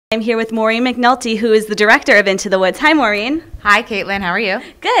I'm here with Maureen McNulty, who is the director of Into the Woods. Hi, Maureen. Hi, Kaitlyn. How are you?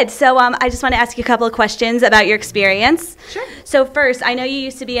 Good. So I just want to ask you a couple of questions about your experience. Sure. So first, I know you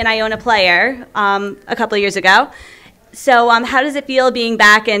used to be an Iona player a couple of years ago. So how does it feel being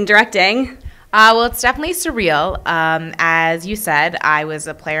back and directing? Well, it's definitely surreal. As you said, I was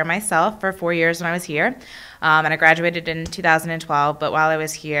a player myself for 4 years when I was here, and I graduated in 2012. But while I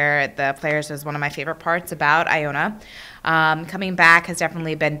was here, the Players was one of my favorite parts about Iona. Coming back has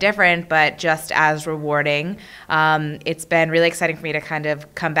definitely been different, but just as rewarding. It's been really exciting for me to kind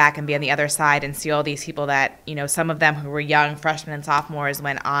of come back and be on the other side and see all these people that, some of them who were young freshmen and sophomores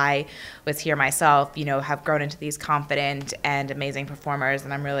when I was here myself, have grown into these confident and amazing performers,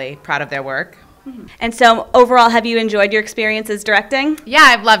 and I'm really proud of their work. Mm-hmm. And so overall, have you enjoyed your experiences directing? Yeah,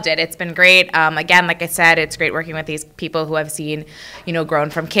 I've loved it. It's been great. Again, like I said, it's great working with these people who I've seen, grown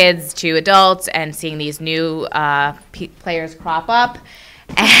from kids to adults, and seeing these new players crop up,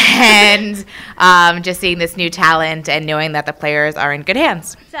 and just seeing this new talent and knowing that the players are in good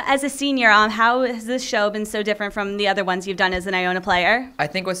hands. So as a senior, how has this show been so different from the other ones you've done as an Iona player? I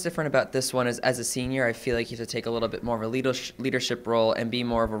think what's different about this one is, as a senior, I feel like you have to take a little bit more of a leadership role and be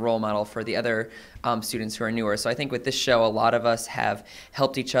more of a role model for the other students who are newer. So I think with this show, a lot of us have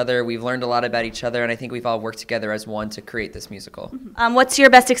helped each other. We've learned a lot about each other, and I think we've all worked together as one to create this musical. Mm-hmm. What's your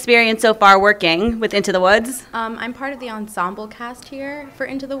best experience so far working with Into the Woods? I'm part of the ensemble cast here for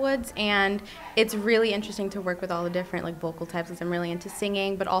Into the Woods, and it's really interesting to work with all the different vocal types, because I'm really into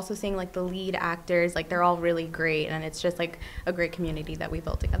singing, but also seeing the lead actors, they're all really great, and it's just a great community that we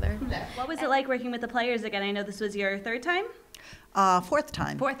built together. What was it like working with the players again? I know this was your third time? Fourth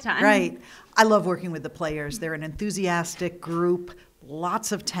time. Fourth time. Right. I love working with the players. They're an enthusiastic group,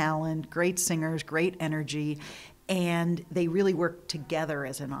 lots of talent, great singers, great energy, and they really work together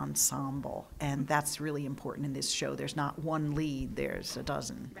as an ensemble, and that's really important in this show. There's not one lead, there's a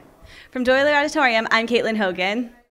dozen. From Doyle Auditorium, I'm Kaitlyn Hogan.